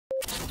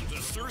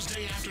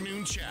Thursday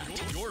afternoon chat.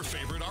 Your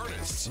favorite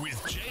artists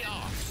with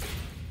Jayar.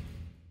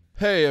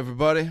 Hey,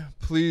 everybody.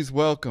 Please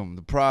welcome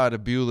the pride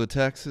of Beulah,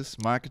 Texas,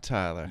 Micah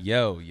Tyler.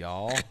 Yo,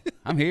 y'all.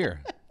 I'm here.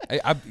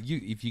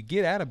 If you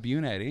get out of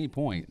Buna at any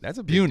point, that's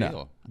a big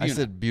deal. I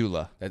said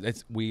Beulah.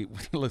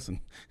 Listen.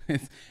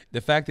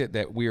 The fact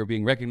that we are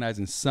being recognized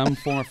in some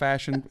form or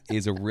fashion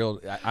is a real.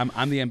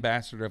 I'm the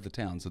ambassador of the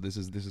town, so this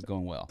is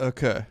going well.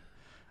 Okay.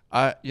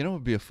 It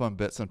would be a fun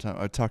bit sometime.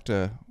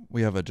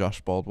 We have a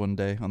Josh Baldwin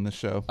Day on this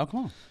show. Oh,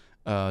 come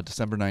on.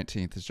 December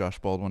 19th is Josh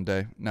Baldwin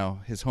Day.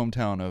 Now, his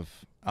hometown of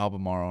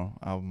Albemarle,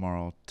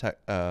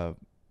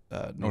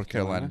 North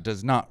Carolina,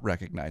 does not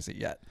recognize it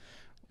yet.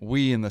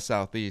 We in the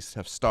Southeast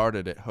have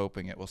started it,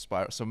 hoping it will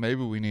spiral. So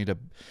maybe we need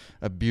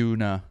a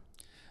Buna,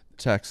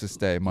 Texas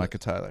Day, Micah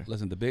Tyler.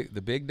 Listen, the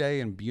big day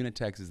in Buna,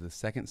 Texas, is the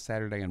second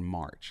Saturday in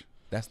March.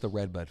 That's the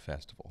Redbud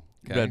Festival.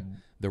 Okay?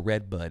 The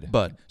Redbud.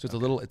 So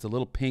it's a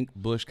little pink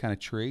bush kind of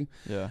tree.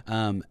 Yeah.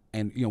 And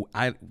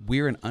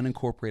we're an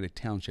unincorporated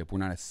township. We're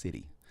not a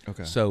city.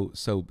 Okay.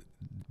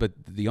 But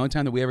the only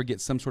time that we ever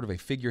get some sort of a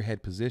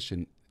figurehead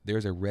position,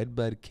 there's a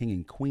Redbud King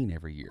and Queen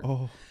every year.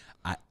 Oh.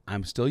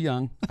 I'm still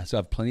young. I still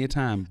have plenty of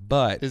time,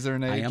 but is there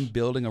an age? I am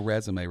building a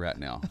resume right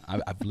now.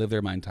 I've lived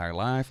there my entire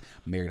life,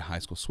 married a high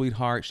school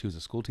sweetheart. She was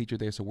a school teacher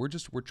there. So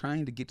we're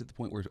trying to get to the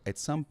point where at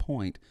some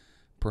point,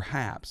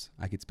 perhaps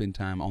I could spend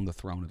time on the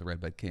throne of the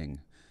Redbud King.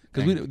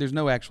 Because there's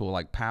no actual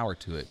power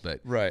to it, but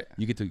right.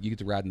 you get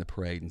to ride in the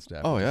parade and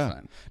stuff. Oh yeah.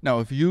 Fun.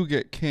 Now, if you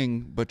get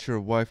king, but your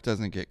wife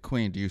doesn't get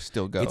queen, do you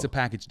still go? It's a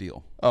package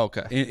deal. Oh,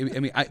 okay.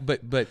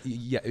 But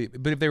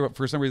if they were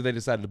for some reason they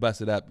decided to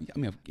bust it up,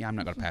 I'm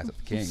not going to pass up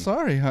the king.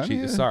 Sorry,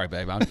 honey. Sorry,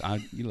 babe.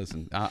 You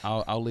listen.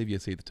 I'll leave you a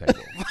seat at the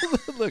table.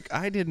 Look,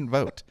 I didn't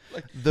vote.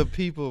 The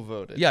people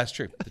voted. Yeah, it's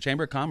true. The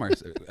Chamber of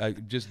Commerce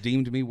just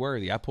deemed me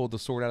worthy. I pulled the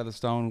sword out of the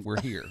stone. We're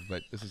here,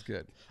 but this is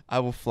good. I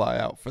will fly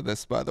out for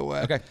this, by the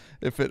way. Okay.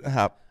 If it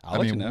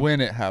happens.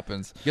 When it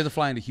happens. You have to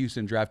fly into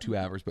Houston, drive 2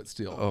 hours, but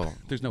still,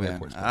 there's no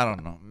airport. I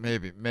don't know.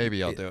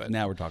 Maybe I'll do it.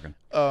 Now we're talking.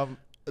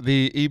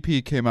 The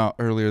EP came out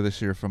earlier this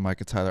year from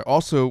Micah Tyler.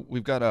 Also,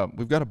 we've got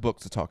a book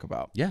to talk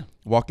about. Yeah.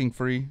 Walking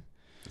Free.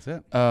 That's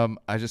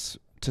it.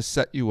 To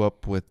set you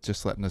up with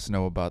just letting us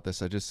know about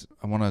this, I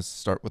want to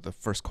start with the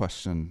first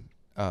question,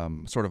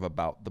 sort of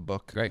about the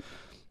book. Great.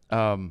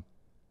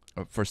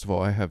 First of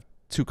all, I have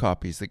 2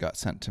 copies that got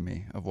sent to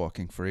me of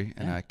Walking Free,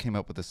 and I came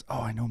up with this,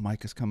 I know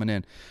Micah's coming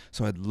in,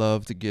 so I'd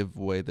love to give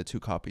away the 2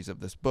 copies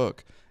of this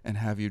book and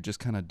have you just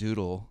kind of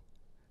doodle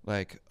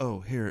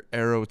here,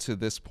 arrow to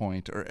this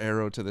point or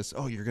arrow to this.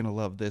 Oh, you're going to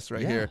love this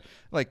here.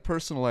 Like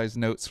personalized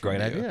notes from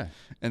Great you. idea.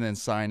 And then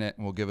sign it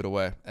and we'll give it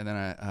away. And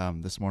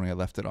then this morning I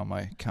left it on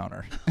my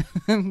counter.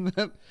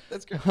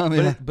 That's great.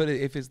 But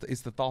if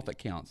it's the thought that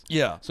counts.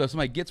 Yeah. So if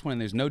somebody gets one and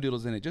there's no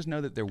doodles in it, just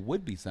know that there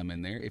would be some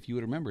in there if you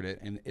would have remembered it,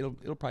 and it'll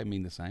probably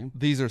mean the same.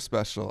 These are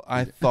special.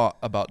 I thought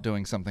about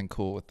doing something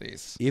cool with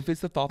these. If it's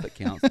the thought that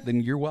counts,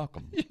 then you're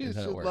welcome. You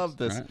should love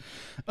this.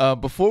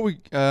 Right? Before we...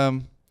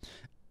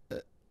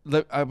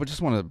 I would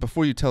just want to,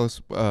 before you tell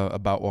us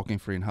about Walking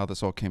Free and how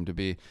this all came to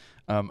be,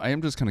 I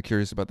am just kind of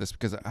curious about this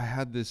because I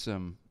had this,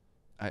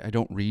 I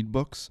don't read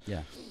books.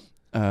 Yeah.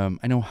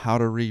 I know how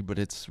to read, but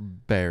it's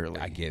barely.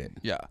 I get it.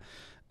 Yeah.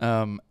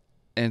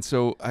 And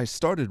so I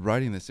started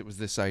writing this. It was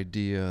this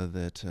idea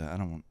that, I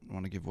don't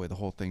want to give away the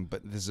whole thing,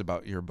 but this is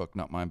about your book,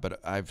 not mine, but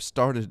I've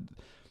started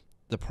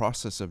the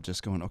process of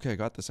just going, okay, I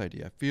got this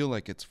idea. I feel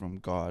like it's from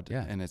God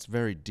and it's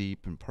very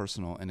deep and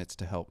personal and it's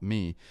to help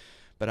me.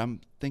 But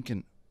I'm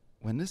thinking,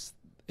 when this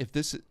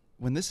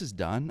is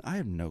done, I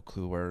have no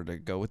clue where to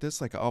go with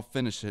this. Like, I'll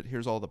finish it.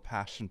 Here's all the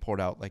passion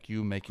poured out, like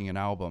you making an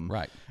album.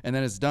 Right. And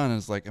then it's done. And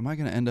it's like, am I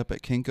going to end up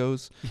at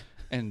Kinko's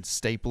and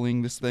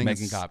stapling this thing?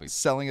 Making copies.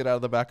 Selling it out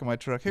of the back of my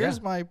truck.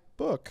 Here's my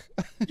book.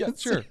 Yeah,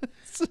 sure.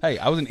 Hey,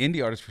 I was an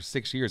indie artist for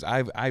 6 years.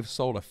 I've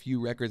sold a few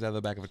records out of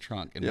the back of a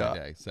trunk in my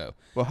day. So,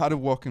 well, how did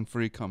Walking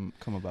Free come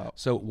about?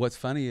 So what's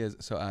funny is,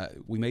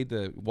 we made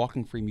the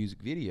Walking Free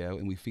music video,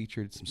 and we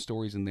featured some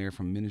stories in there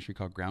from a ministry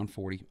called Ground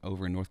 40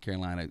 over in North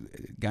Carolina.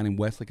 A guy named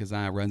Wesley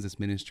Kazai runs this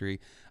ministry,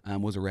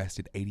 was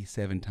arrested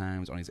 87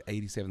 times. On his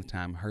 87th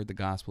time, heard the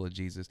gospel of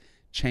Jesus,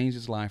 changed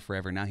his life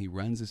forever. Now he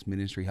runs this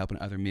ministry helping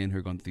other men who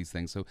are going through these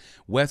things. So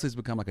Wesley's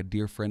become like a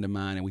dear friend of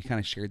mine, and we kind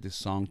of shared this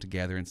song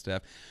together and stuff.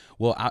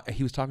 Well,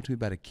 he was talking to me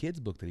about a kid's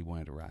book that he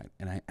wanted to write,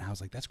 and I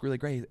was like, that's really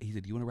great. He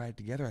said, do you want to write it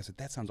together? I said,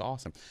 that sounds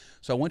awesome.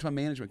 So I went to my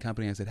management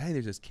company and I said, hey,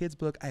 there's this kid's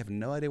book. I have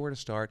no idea where to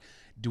start.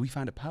 Do we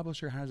find a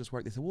publisher? How does this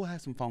work? They said, we'll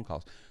have some phone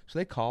calls. So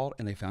they called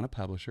and they found a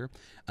publisher,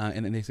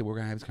 and then they said, we're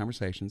going to have these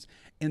conversations.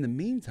 In the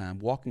meantime,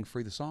 Walking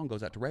Free, the song,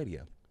 goes out to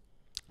radio.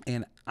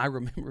 And I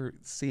remember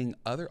seeing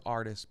other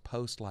artists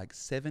post like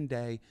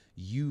 7-day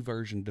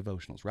YouVersion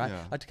devotionals, right?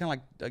 Yeah. Like to kind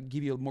of like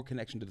give you a more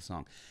connection to the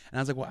song. And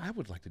I was like, well, I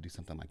would like to do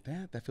something like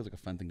that. That feels like a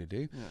fun thing to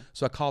do. Yeah.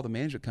 So I called the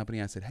management company.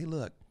 And I said, hey,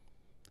 look,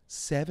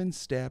 7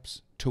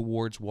 steps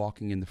towards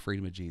walking in the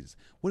freedom of Jesus.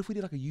 What if we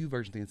did like a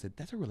YouVersion thing and said,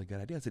 that's a really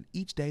good idea. I said,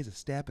 each day is a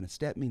step, and a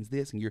step means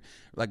this, and you're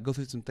like, go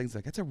through some things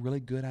like, that's a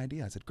really good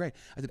idea. I said, great.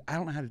 I said, I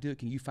don't know how to do it.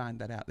 Can you find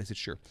that out? They said,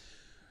 sure.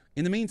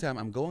 In the meantime,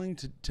 I'm going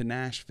to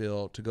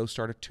Nashville to go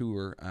start a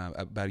tour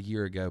about a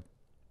year ago.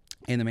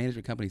 And the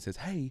management company says,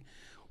 hey,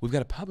 we've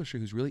got a publisher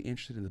who's really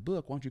interested in the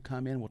book. Why don't you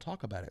come in and we'll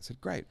talk about it? I said,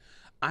 great.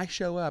 I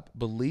show up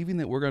believing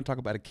that we're going to talk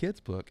about a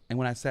kid's book. And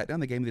when I sat down,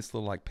 they gave me this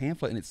little like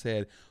pamphlet and it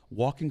said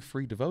Walking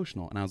Free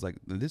Devotional. And I was like,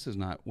 this is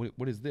not,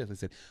 what is this? They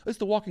said, it's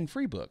the Walking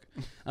Free book.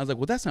 I was like,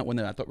 well, that's not one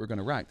that I thought we were going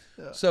to write.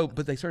 Yeah. So,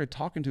 but they started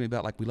talking to me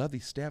about like, we love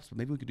these steps, but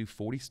maybe we could do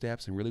 40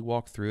 steps and really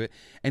walk through it.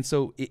 And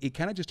so it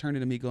kind of just turned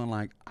into me going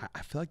like,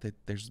 I feel like that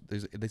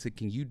they said,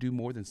 can you do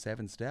more than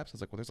 7 steps? I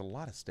was like, well, there's a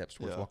lot of steps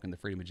towards walking the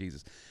freedom of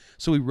Jesus.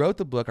 So we wrote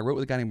the book. I wrote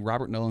with a guy named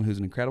Robert Nolan, who's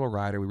an incredible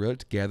writer. We wrote it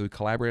together. We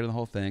collaborated on the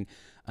whole thing.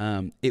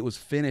 It was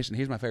finished, and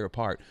here's my favorite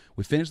part.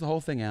 We finished the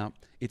whole thing out.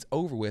 It's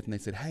over with, and they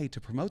said, hey,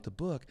 to promote the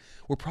book,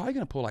 we're probably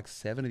going to pull like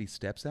 7 of these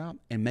steps out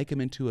and make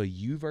them into a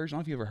U version. I don't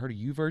know if you ever heard of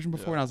U version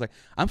before. Yeah. And I was like,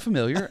 I'm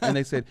familiar. And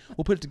they said,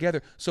 we'll put it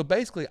together. So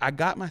basically, I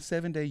got my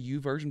 7-day U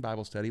version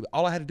Bible study, but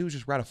all I had to do was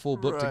just write a full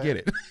book to get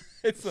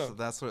it. So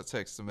that's what it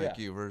takes to make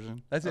U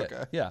version. That's it.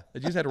 Yeah, I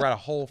just had to write a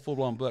whole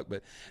full-blown book.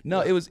 But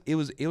no, it was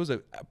a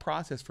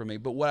process for me.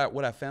 But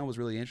what I found was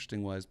really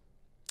interesting was,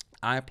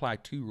 I apply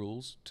 2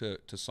 rules to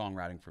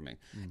songwriting for me.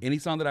 Any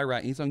song that I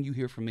write, any song you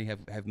hear from me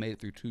have made it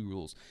through 2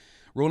 rules.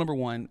 Rule number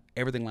 1,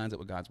 everything lines up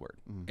with God's word.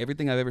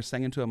 Everything I've ever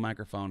sang into a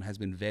microphone has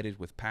been vetted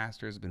with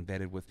pastors, been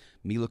vetted with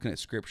me looking at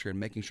scripture and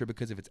making sure,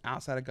 because if it's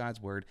outside of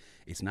God's word,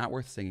 it's not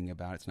worth singing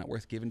about. It's not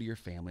worth giving to your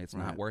family. It's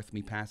not worth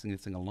me passing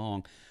this thing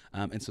along.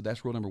 And so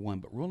that's rule number 1.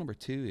 But rule number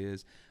 2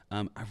 is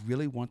I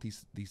really want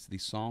these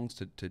songs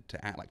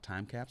to act like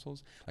time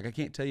capsules. Like I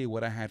can't tell you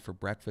what I had for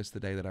breakfast the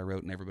day that I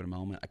wrote Never Been a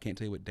Moment. I can't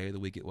tell you what day of the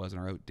week it was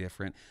and I wrote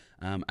different.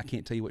 I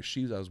can't tell you what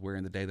shoes I was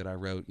wearing the day that I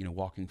wrote,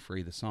 Walking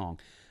Free, the song.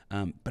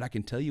 But I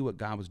can tell you what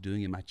God was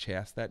doing in my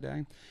chest that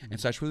day. And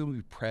so I just really want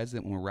to be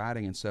present when we're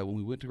writing. And so when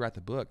we went to write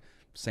the book,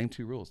 same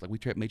 2 rules. Like we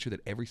made sure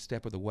that every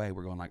step of the way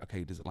we're going like,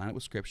 okay, does it line up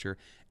with Scripture?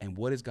 And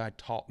what has God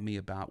taught me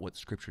about what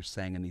Scripture's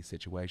saying in these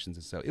situations?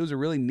 And so it was a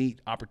really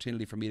neat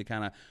opportunity for me to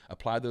kind of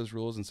apply those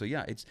rules. And so,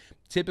 it's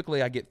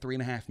typically I get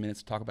 3.5 minutes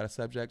to talk about a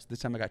subject. This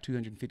time I got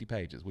 250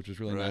 pages, which was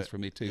really nice for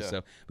me too. Yeah.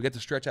 So we got to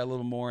stretch out a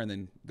little more and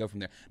then go from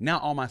there. Now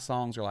all my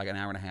songs are like an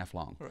hour and a half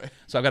long. Right.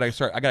 So I got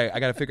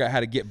to figure out how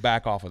to get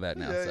back off of that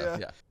now.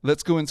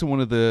 Let's go into one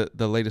of the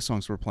latest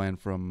songs we're playing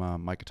from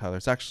Micah Tyler.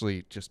 It's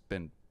actually just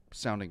been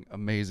sounding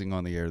amazing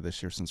on the air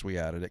this year since we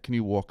added it. Can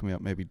you walk me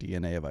up maybe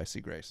DNA of I See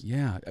Grace?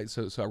 Yeah.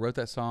 So I wrote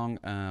that song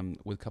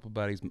with a couple of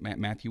buddies.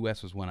 Matthew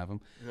West was one of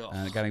them.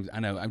 I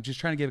know. I'm just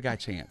trying to give a guy a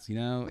chance.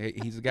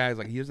 He's a guy who's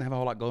like, he doesn't have a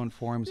whole lot going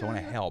for him, so I want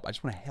to help. I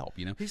just want to help.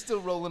 He's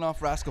still rolling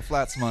off Rascal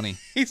Flatts money.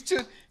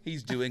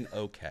 He's doing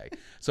okay.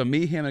 So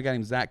me, him, and a guy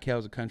named Zach Kell,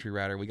 who's a country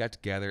writer, we got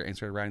together and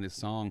started writing this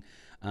song.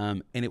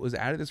 And it was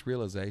out of this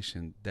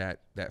realization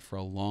that for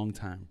a long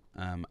time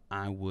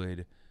I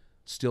would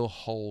still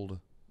hold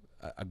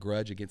a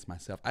grudge against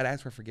myself. I'd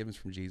ask for forgiveness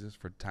from Jesus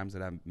for times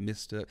that I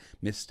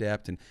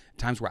misstepped and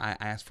times where I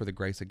asked for the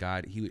grace of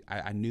God.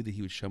 I knew that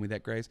he would show me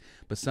that grace,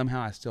 but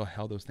somehow I still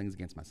held those things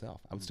against myself.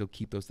 I would still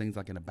keep those things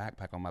like in a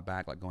backpack on my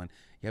back, like going,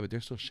 yeah, but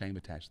there's still shame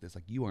attached to this.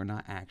 Like, you are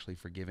not actually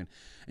forgiven.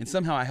 And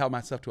somehow I held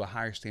myself to a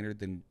higher standard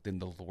than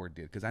the Lord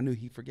did, because I knew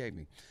he forgave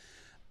me.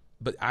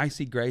 But I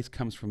See Grace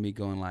comes from me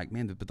going like,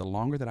 man, but the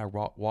longer that I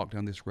walk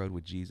down this road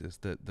with Jesus,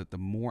 the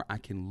more I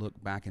can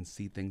look back and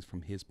see things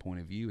from his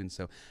point of view. And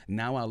so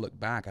now I look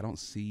back, I don't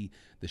see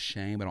the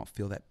shame, I don't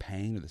feel that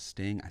pain or the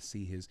sting. I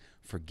see his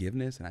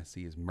forgiveness and I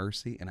see his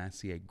mercy and I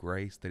see a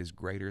grace that is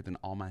greater than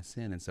all my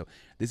sin. And so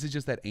this is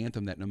just that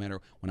anthem that no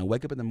matter when I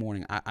wake up in the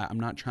morning, I'm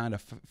not trying to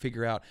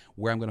figure out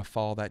where I'm going to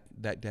fall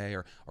that day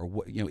or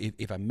what,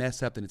 if I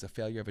mess up, then it's a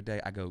failure of a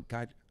day. I go,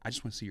 God, I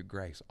just want to see your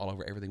grace all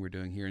over everything we're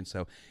doing here. And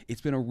so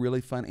it's been a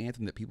really fun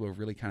anthem that people have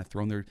really kind of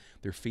thrown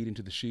their feet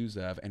into the shoes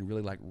of and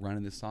really like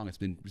running this song. It's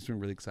been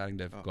really exciting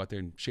to go out there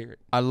and share it.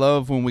 I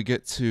love when we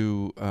get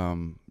to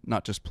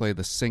not just play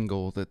the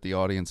single that the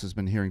audience has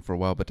been hearing for a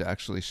while, but to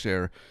actually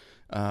share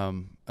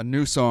a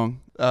new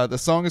song. The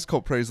song is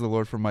called Praise the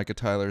Lord from Micah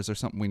Tyler. Is there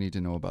something we need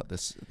to know about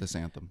this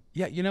anthem?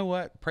 Yeah, you know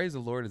what? Praise the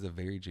Lord is a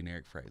very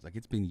generic phrase. Like,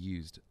 it's been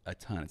used a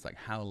ton. It's like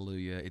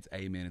hallelujah, it's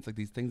amen. It's like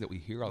these things that we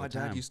hear all the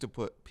time. My dad used to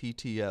put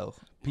PTL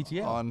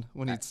on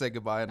when he'd say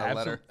goodbye in a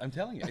letter. I'm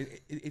telling you.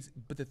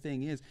 But the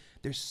thing is,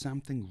 there's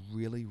something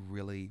really,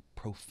 really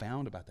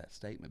profound about that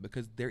statement,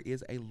 because there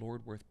is a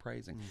Lord worth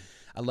praising.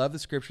 I love the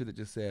scripture that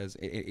just says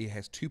it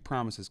has 2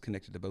 promises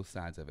connected to both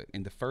sides of it.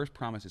 And the first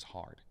promise is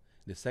hard.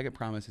 The second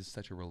promise is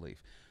such a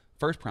relief.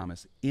 First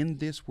promise, in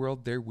this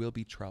world there will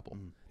be trouble.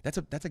 That's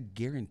a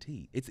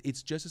guarantee.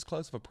 It's just as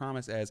close of a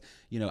promise as,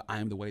 I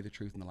am the way, the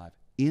truth, and the life.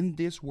 In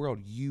this world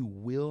you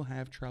will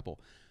have trouble,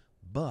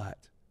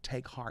 but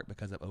take heart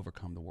because I've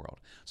overcome the world.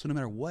 So no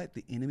matter what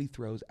the enemy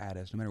throws at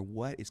us, no matter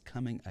what is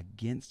coming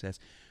against us,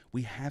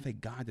 We have a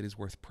God that is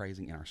worth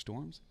praising in our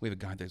storms. We have a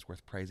God that is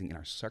worth praising in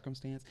our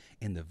circumstance,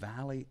 in the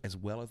valley, as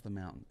well as the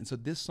mountain. And so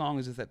this song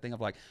is just that thing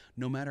of like,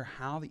 no matter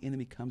how the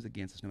enemy comes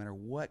against us, no matter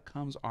what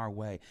comes our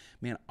way,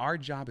 man, our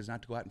job is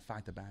not to go out and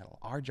fight the battle.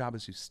 Our job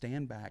is to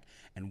stand back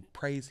and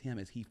praise him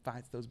as he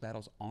fights those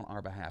battles on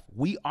our behalf.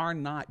 We are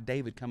not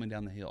David coming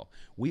down the hill.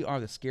 We are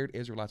the scared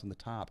Israelites on the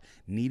top,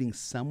 needing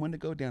someone to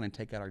go down and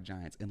take out our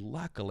giants. And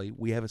luckily,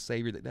 we have a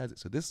Savior that does it.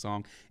 So this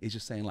song is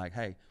just saying like,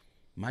 hey,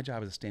 my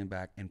job is to stand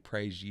back and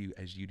praise you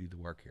as you do the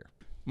work here.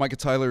 Micah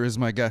Tyler is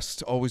my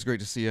guest. Always great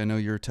to see you. I know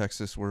you're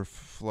Texas, we're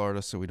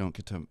Florida, so we don't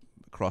get to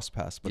cross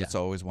paths, but it's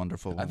always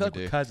wonderful when I feel like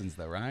we we're do. cousins,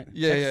 though, right?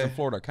 Yeah, Texas yeah. and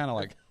Florida are kind of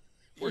like,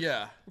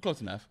 we're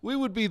close enough. We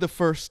would be the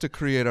first to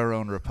create our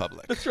own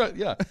republic. That's right,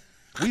 yeah.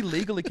 We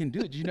legally can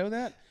do it. Do you know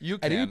that? You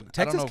And can. I don't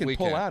Texas know if can we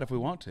pull can. out if we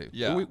want to.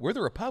 Yeah. We're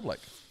the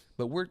republic,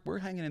 but we're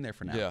hanging in there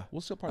for now. Yeah.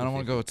 We'll still I part don't of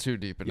want to go too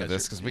deep into Yeah,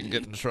 this sure. because we can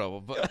get in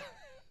trouble,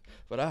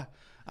 but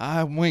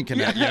I'm winking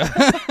at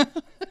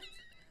you.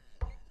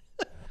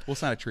 We'll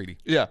sign a treaty.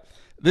 Yeah.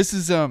 This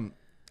is I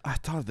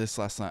thought of this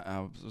last night.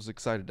 I was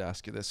excited to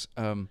ask you this.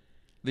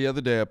 The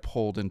other day I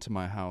pulled into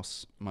my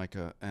house,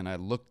 Micah, and I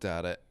looked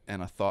at it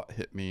and a thought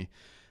hit me.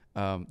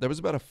 There was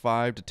about a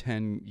 5 to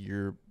 10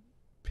 year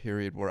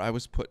period where I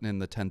was putting in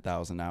the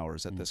 10,000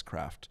 hours at this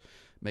craft,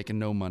 making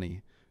no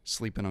money,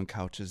 sleeping on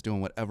couches, doing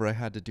whatever I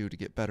had to do to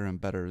get better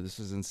and better. This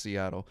was in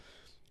Seattle.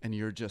 And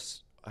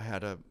I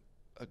had a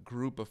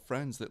group of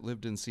friends that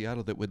lived in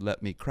Seattle that would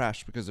let me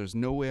crash because there's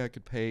no way I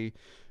could pay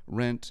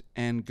rent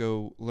and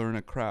go learn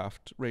a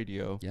craft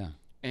radio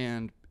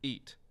and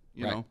eat,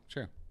 you know?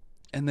 Sure.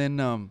 And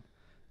then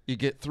you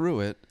get through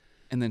it,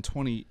 and then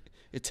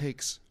it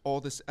takes all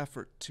this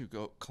effort to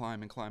go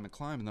climb and climb and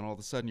climb, and then all of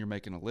a sudden you're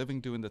making a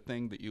living doing the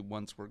thing that you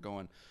once were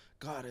going,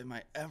 God, am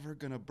I ever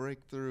going to break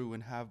through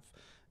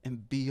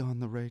and be on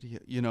the radio,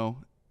 you know?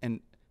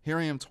 And here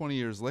I am 20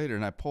 years later,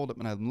 and I pulled up,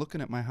 and I'm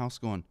looking at my house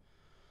going,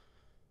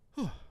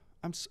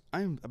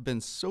 I've been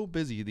so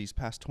busy these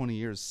past 20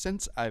 years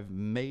since I've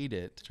made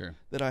it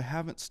that I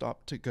haven't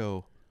stopped to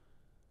go,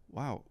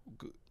 wow,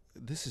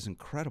 this is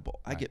incredible.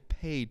 Right. I get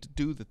paid to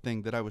do the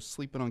thing that I was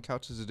sleeping on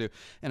couches to do.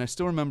 And I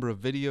still remember a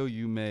video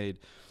you made,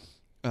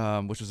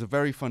 which was a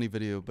very funny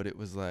video, but it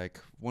was like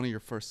one of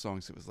your first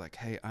songs. It was like,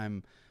 hey,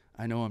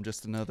 I know I'm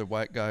just another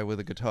white guy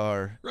with a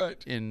guitar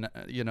in,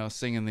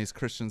 singing these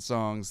Christian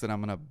songs that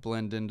I'm going to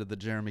blend into the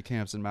Jeremy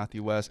Camps and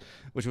Matthew West,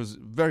 which was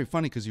very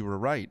funny because you were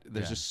right.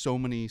 There's just so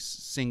many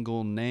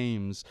single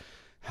names.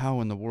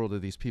 How in the world are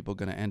these people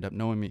going to end up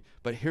knowing me?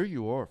 But here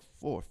you are,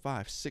 4,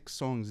 5, 6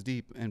 songs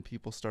deep and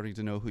people starting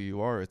to know who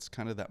you are. It's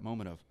kind of that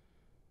moment of,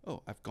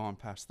 oh, I've gone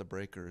past the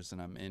breakers and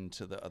I'm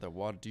into the other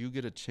water. Do you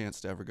get a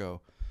chance to ever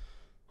go,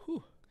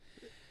 whew,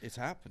 it's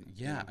happening?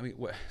 Yeah, I mean,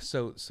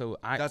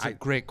 That's a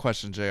great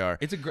question, Jayar.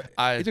 It's a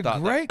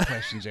great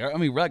question, Jayar. I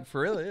mean, like,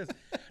 for real, it is.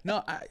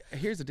 No,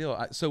 here's the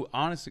deal. So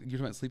honestly, you're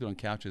talking about sleeping on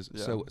couches.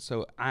 Yeah.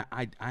 So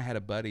I had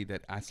a buddy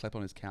that I slept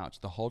on his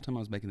couch the whole time I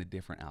was making the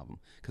Different album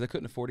because I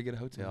couldn't afford to get a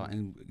hotel,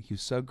 and he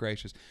was so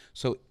gracious.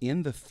 So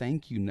in the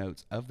thank you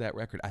notes of that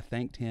record, I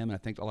thanked him, and I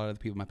thanked a lot of the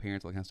people, my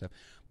parents, all that kind of stuff.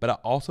 But I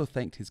also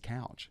thanked his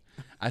couch.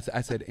 I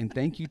said, and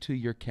thank you to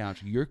your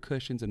couch. Your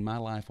cushions in my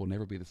life will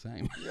never be the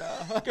same.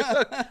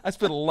 Yeah. I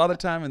spent a lot of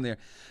time in there.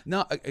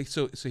 No,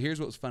 so here's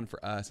what was fun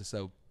for us.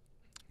 So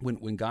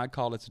when God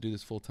called us to do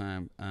this full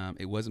time,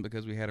 it wasn't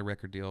because we had a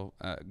record deal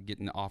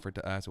getting offered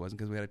to us. It wasn't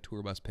because we had a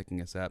tour bus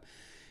picking us up.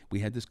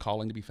 We had this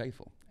calling to be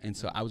faithful. And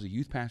so I was a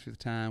youth pastor at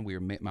the time.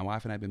 My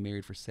wife and I had been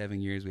married for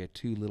 7 years. We had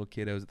 2 little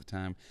kiddos at the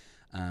time.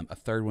 A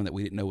third one that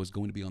we didn't know was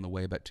going to be on the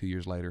way about 2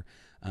 years later.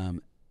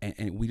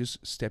 And we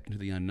just stepped into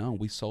the unknown.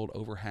 We sold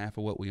over half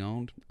of what we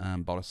owned,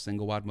 bought a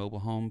single-wide mobile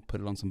home,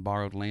 put it on some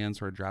borrowed land,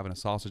 started driving a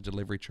sausage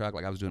delivery truck.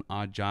 Like I was doing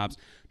odd jobs,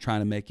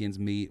 trying to make ends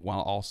meet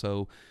while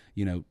also,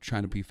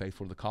 trying to be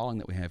faithful to the calling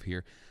that we have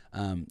here.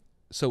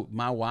 So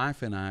my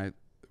wife and I,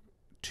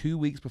 2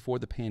 weeks before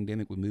the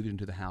pandemic, we moved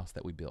into the house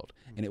that we built.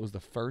 And it was the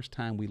first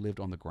time we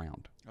lived on the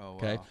ground. Oh,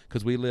 okay?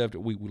 Because we lived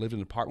in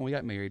an apartment when we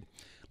got married,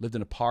 lived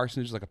in a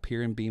parsonage, like a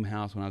pier and beam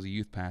house when I was a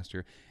youth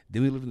pastor.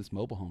 Then we lived in this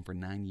mobile home for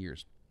 9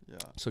 years. Yeah.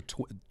 So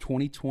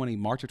 2020,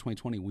 March of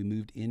 2020, we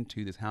moved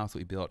into this house that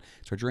we built.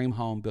 It's our dream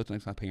home, built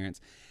next to my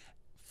parents.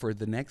 For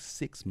the next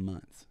 6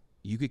 months,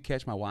 you could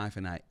catch my wife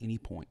and I at any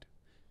point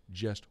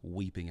just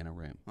weeping in a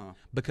room.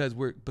 Because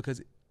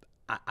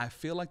I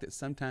feel like that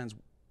sometimes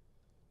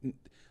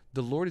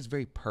the Lord is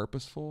very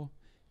purposeful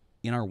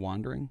in our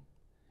wandering.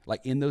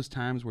 Like in those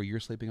times where you're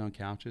sleeping on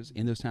couches,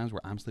 in those times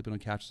where I'm sleeping on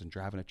couches and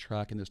driving a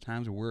truck, in those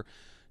times where we're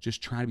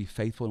just trying to be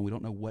faithful and we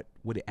don't know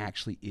what it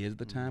actually is at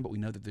the time, but we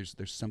know that there's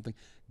something.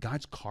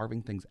 God's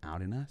carving things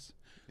out in us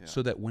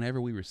so that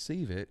whenever we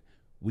receive it,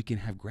 we can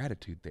have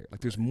gratitude there. Like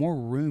there's more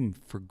room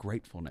for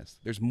gratefulness.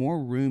 There's more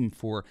room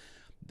for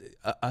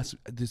us,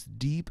 this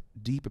deep,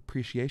 deep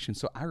appreciation.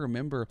 So I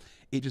remember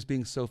it just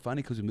being so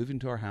funny because we moved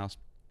into our house.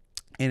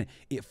 And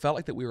it felt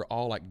like that we were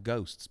all like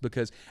ghosts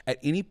because at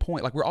any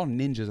point, like we're all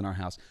ninjas in our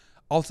house.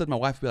 all of a sudden my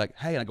wife would be like,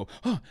 hey, and I go,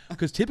 huh,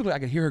 because typically I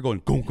can hear her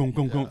going,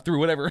 go through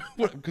whatever,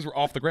 because we're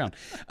off the ground.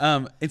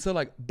 And so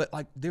but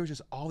there was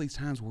just all these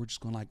times where we're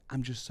just going like,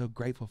 I'm just so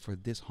grateful for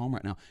this home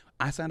right now.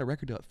 I signed a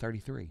record deal at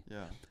 33.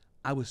 Yeah.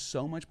 I was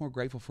so much more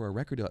grateful for a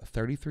record deal at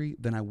 33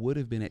 than I would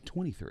have been at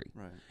 23.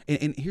 Right.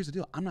 And here's the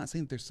deal. I'm not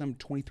saying that there's some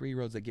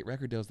 23-year-olds that get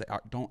record deals that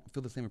don't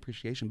feel the same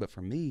appreciation, but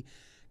for me,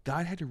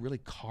 God had to really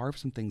carve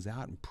some things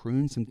out and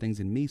prune some things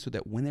in me so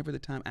that whenever the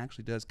time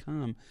actually does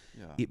come,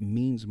 it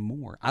means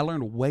more. I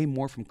learned way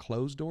more from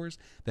closed doors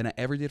than I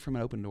ever did from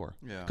an open door.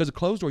 Because a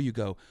closed door, you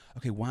go,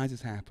 okay, why is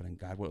this happening,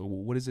 God?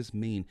 What does this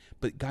mean?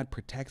 But God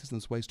protects us in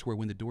those ways to where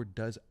when the door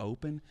does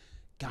open,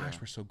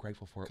 gosh, we're so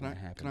grateful for it when it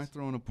happens. Can I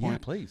throw in a point? Yeah,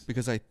 please.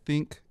 Because I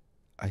think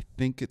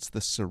it's the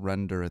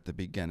surrender at the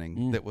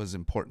beginning that was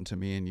important to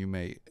me, and you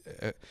may.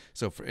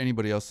 So for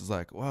anybody else is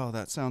like, wow,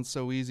 that sounds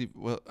so easy.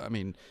 Well, I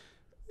mean,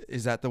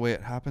 is that the way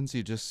it happens?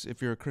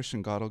 If you're a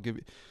Christian, God will give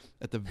you.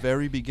 At the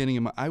very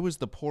beginning I was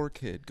the poor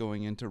kid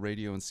going into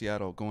radio in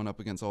Seattle, going up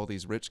against all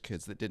these rich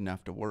kids that didn't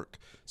have to work.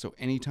 So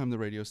anytime the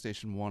radio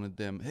station wanted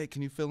them, hey,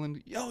 can you fill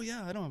in? Oh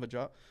yeah, I don't have a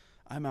job.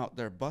 I'm out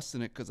there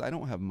busting it because I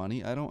don't have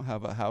money. I don't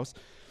have a house.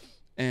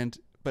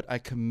 But I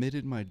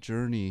committed my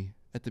journey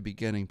at the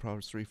beginning.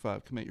 Proverbs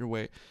 3:5, commit your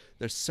way.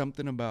 There's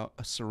something about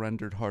a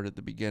surrendered heart at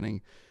the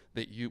beginning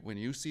that when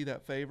you see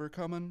that favor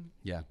coming,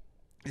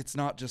 it's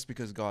not just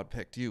because God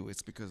picked you.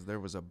 It's because there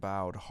was a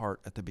bowed heart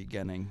at the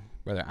beginning.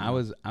 Brother, I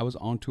was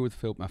on tour with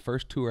Phil. My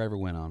first tour I ever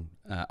went on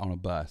a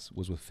bus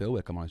was with Phil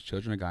Wickham on his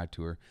Children of God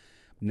tour.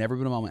 Never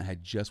been a moment I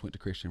had just went to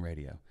Christian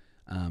radio.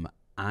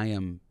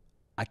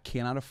 I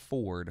cannot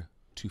afford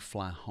to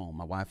fly home.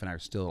 My wife and I are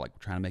still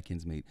trying to make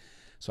ends meet.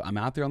 So I'm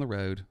out there on the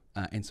road,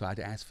 and so I had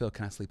to ask Phil,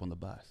 can I sleep on the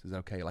bus? Is that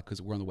okay?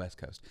 Because we're on the West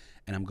Coast.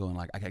 And I'm going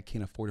I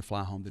can't afford to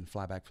fly home, then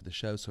fly back for the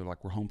show. So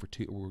we're home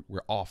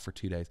we're off for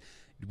 2 days.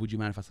 Would you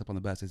mind if I sleep on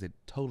the bus? I said,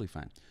 totally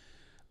fine.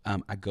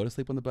 I go to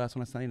sleep on the bus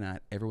on a Sunday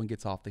night. Everyone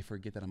gets off. They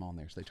forget that I'm on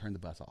there, so they turn the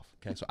bus off.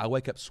 Okay, so I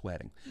wake up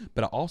sweating.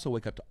 But I also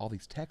wake up to all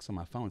these texts on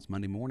my phone. It's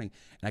Monday morning,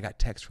 and I got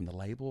texts from the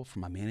label,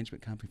 from my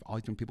management company, from all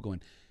these different people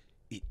going,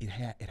 it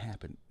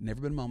happened.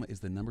 Never Been a Moment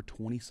is the number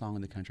 20 song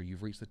in the country.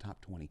 You've reached the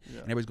top 20. And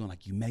everybody's going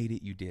you made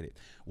it, you did it.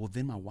 Well,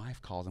 then my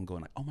wife calls. I'm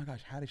going oh my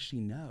gosh, how does she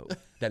know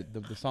that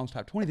the song's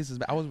top 20?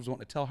 I was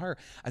wanting to tell her.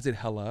 I said,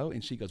 hello.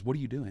 And she goes, what are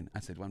you doing?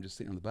 I said, well, I'm just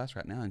sitting on the bus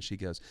right now. And she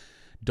goes,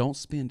 don't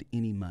spend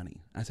any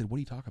money. I said, what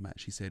are you talking about?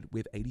 She said, we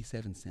have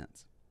 87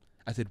 cents.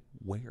 I said,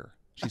 where?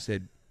 She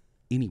said,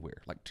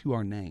 anywhere, to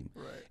our name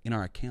in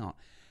our account.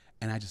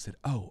 And I just said,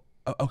 oh,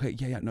 okay,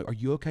 yeah, no, are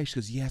you okay? She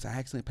goes, yes, I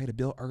accidentally paid a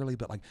bill early,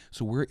 but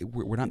so we're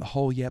not in the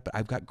hole yet, but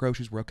I've got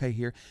groceries, we're okay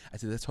here. I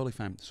said, that's totally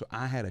fine. So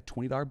I had a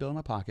 $20 bill in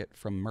my pocket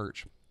from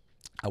merch.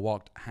 I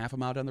walked half a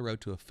mile down the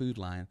road to a Food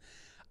Lion.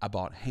 I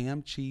bought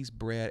ham, cheese,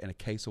 bread, and a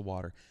case of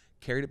water,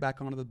 carried it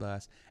back onto the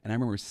bus, and I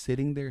remember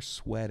sitting there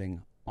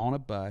sweating on a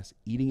bus,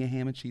 eating a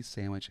ham and cheese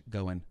sandwich,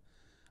 going,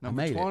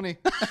 Number I made 20. it.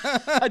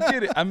 I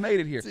did it. I made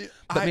it here.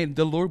 But man,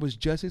 the Lord was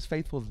just as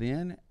faithful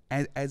then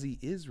as he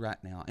is right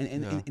now.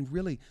 And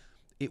really,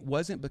 it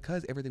wasn't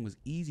because everything was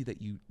easy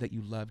that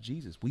you love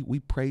Jesus. We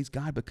praise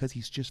God because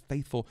he's just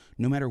faithful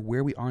no matter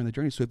where we are in the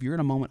journey. So if you're in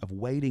a moment of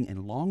waiting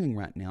and longing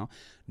right now,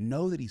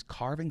 know that he's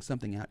carving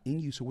something out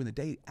in you. So when the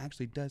day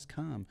actually does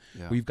come,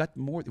 where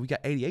we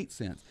got 88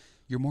 cents,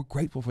 you're more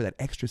grateful for that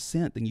extra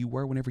cent than you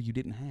were whenever you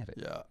didn't have it.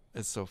 Yeah,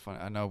 it's so funny.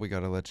 I know we got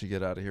to let you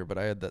get out of here, but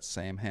I had that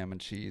same ham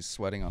and cheese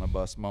sweating on a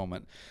bus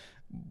moment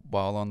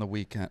while on the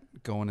weekend,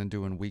 going and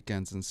doing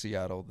weekends in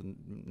Seattle, the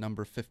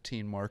number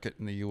 15 market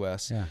in the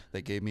U.S.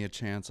 They gave me a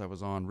chance. I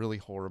was on really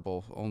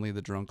horrible. Only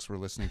the drunks were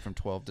listening from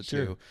 12 to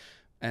 2.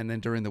 And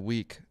then during the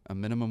week, a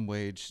minimum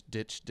wage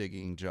ditch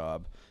digging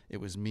job. It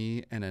was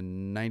me and a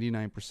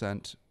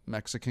 99%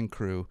 Mexican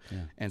crew.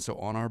 And so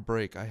on our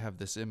break, I have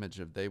this image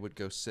of they would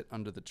go sit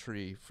under the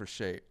tree for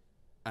shade.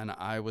 And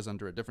I was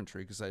under a different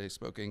tree because I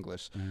spoke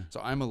English.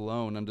 So I'm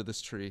alone under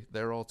this tree.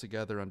 They're all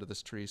together under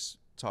this tree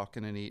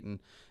talking and eating.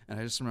 And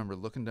I just remember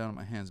looking down at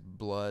my hands,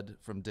 blood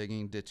from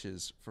digging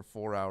ditches for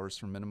 4 hours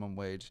for minimum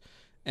wage.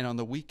 And on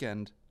the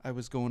weekend, I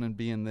was going and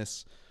being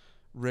this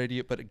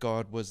radio, but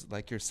God was,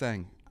 like you're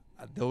saying,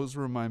 those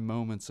were my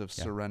moments of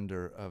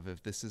surrender of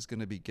if this is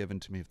going to be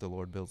given to me, if the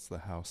Lord builds the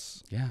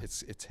house,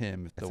 it's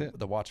him. If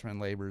the watchman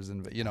labors,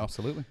 and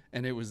Absolutely.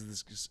 And it was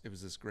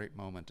this great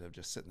moment of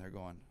just sitting there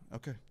going,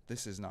 okay,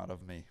 this is not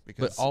of me.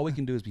 Because but all we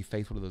can do is be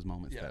faithful to those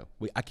moments,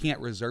 though. I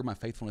can't reserve my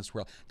faithfulness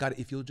for God.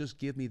 If you'll just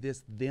give me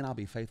this, then I'll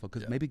be faithful.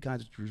 Because maybe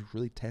God's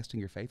really testing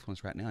your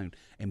faithfulness right now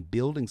and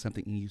building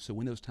something in you. So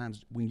when those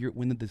times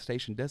when the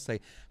station does say,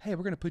 hey,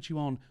 we're going to put you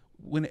on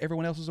when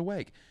everyone else is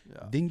awake,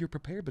 then you're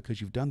prepared because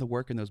you've done the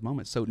work in those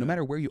moments. So no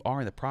matter where you are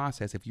in the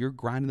process, if you're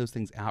grinding those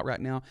things out right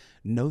now,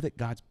 know that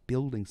God's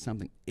building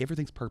something.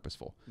 Everything's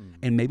purposeful.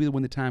 And maybe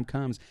when the time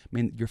comes,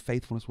 man, your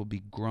faithfulness will be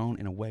grown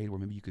in a way where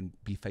maybe you can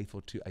be faithful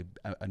to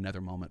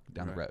another moment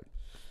down the road.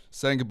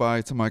 saying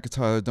goodbye to Micah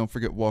Tyler. Don't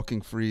forget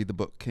Walking Free. The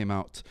book came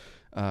out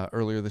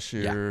earlier this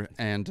year,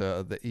 and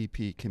the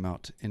EP came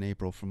out in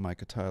April from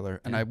Micah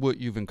Tyler. And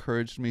you've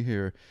encouraged me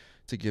here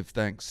to give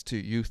thanks to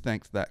you.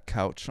 Thanked that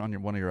couch on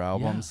one of your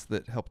albums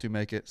that helped you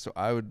make it. So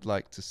I would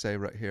like to say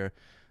right here,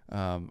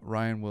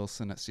 Ryan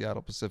Wilson at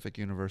Seattle Pacific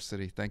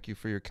University, thank you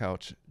for your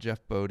couch. Jeff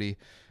Bodie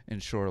in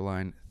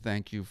Shoreline,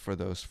 thank you for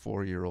those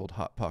 4-year-old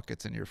Hot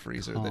Pockets in your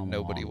freezer that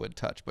nobody would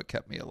touch but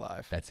kept me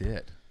alive. That's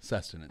it.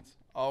 Sustenance.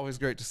 Always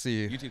great to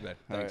see you. You too, bud.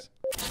 Thanks.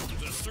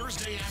 The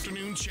Thursday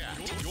Afternoon Chat.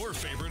 Your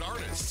favorite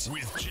artists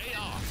with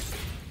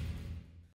Jayar.